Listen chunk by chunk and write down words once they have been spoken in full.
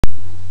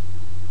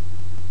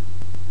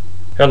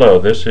Hello,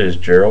 this is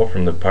Gerald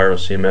from the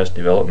PyroCMS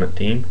development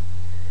team.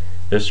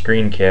 This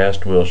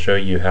screencast will show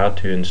you how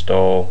to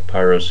install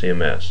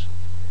PyroCMS.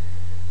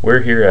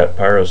 We're here at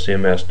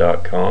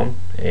PyroCMS.com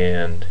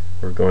and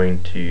we're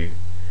going to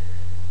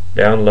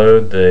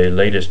download the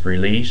latest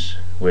release,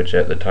 which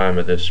at the time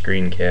of this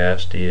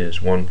screencast is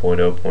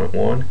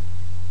 1.0.1.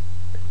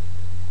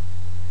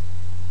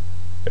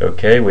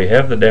 Okay, we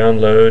have the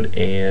download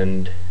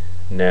and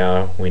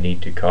now we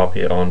need to copy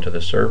it onto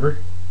the server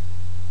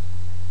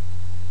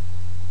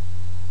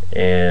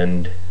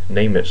and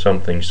name it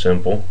something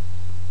simple.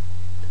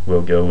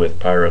 We'll go with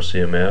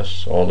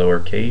PyroCMS, all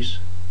lowercase.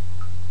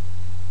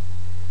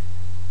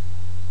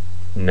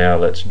 Now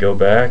let's go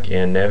back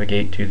and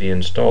navigate to the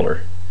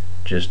installer.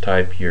 Just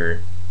type your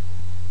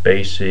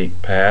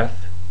basic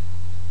path,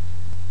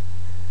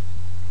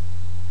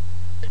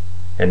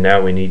 and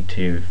now we need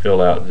to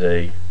fill out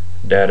the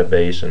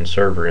database and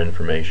server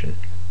information.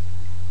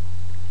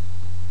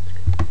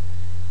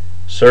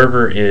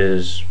 Server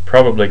is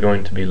probably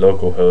going to be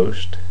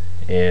localhost,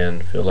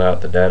 and fill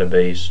out the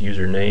database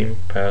username,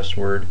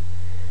 password,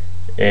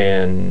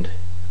 and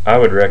I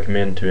would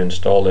recommend to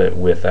install it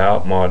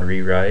without mod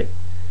rewrite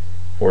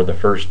for the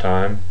first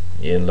time,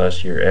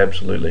 unless you're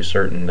absolutely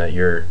certain that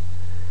your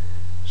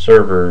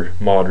server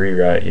mod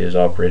rewrite is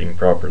operating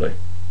properly.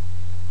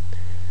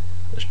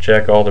 Let's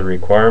check all the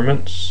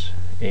requirements,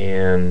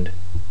 and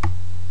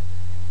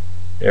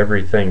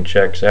everything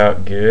checks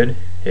out good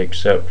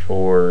except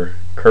for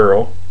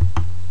curl,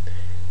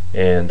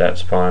 and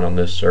that's fine on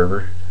this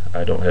server.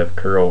 I don't have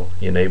curl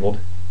enabled.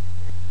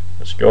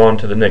 Let's go on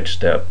to the next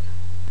step.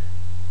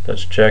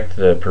 Let's check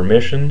the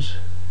permissions.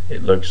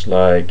 It looks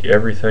like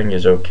everything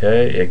is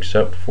okay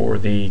except for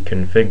the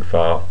config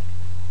file.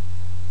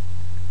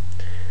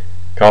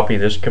 Copy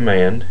this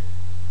command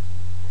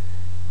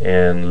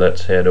and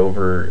let's head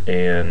over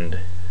and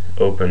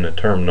open a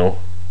terminal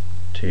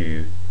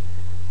to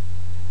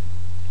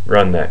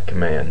run that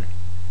command.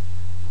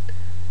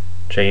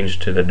 Change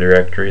to the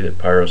directory that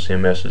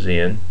PyroCMS is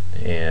in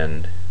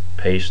and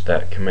paste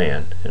that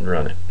command and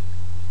run it.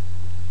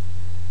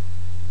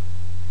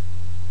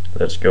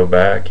 Let's go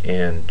back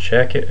and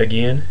check it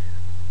again,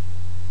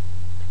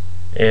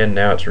 and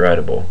now it's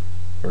writable.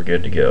 We're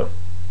good to go.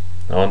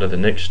 On to the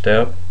next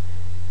step.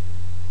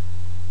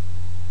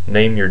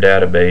 Name your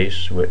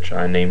database, which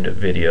I named it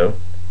video.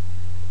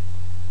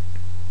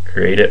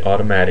 Create it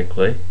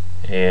automatically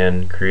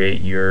and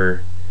create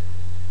your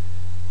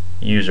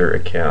user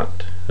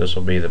account. This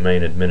will be the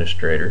main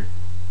administrator.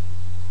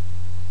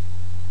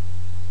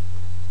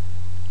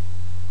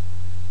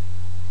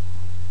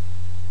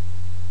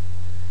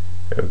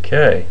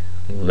 Okay,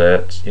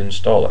 let's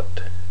install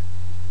it.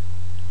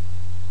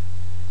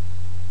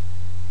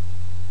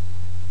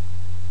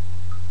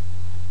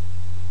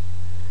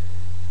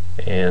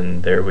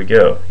 And there we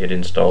go. It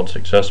installed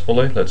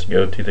successfully. Let's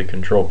go to the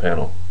control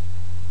panel.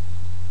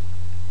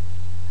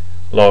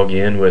 Log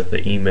in with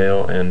the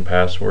email and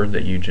password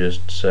that you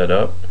just set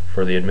up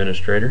for the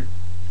administrator.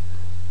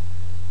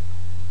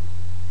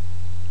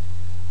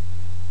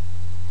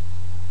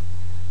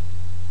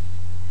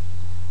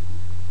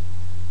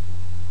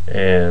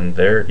 And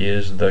there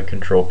is the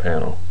control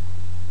panel.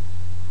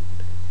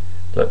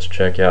 Let's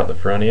check out the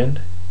front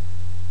end.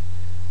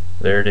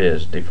 There it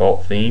is,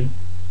 default theme,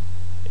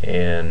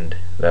 and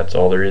that's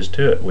all there is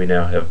to it. We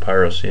now have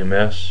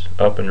PyroCMS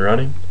up and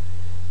running,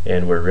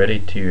 and we're ready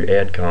to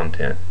add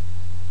content.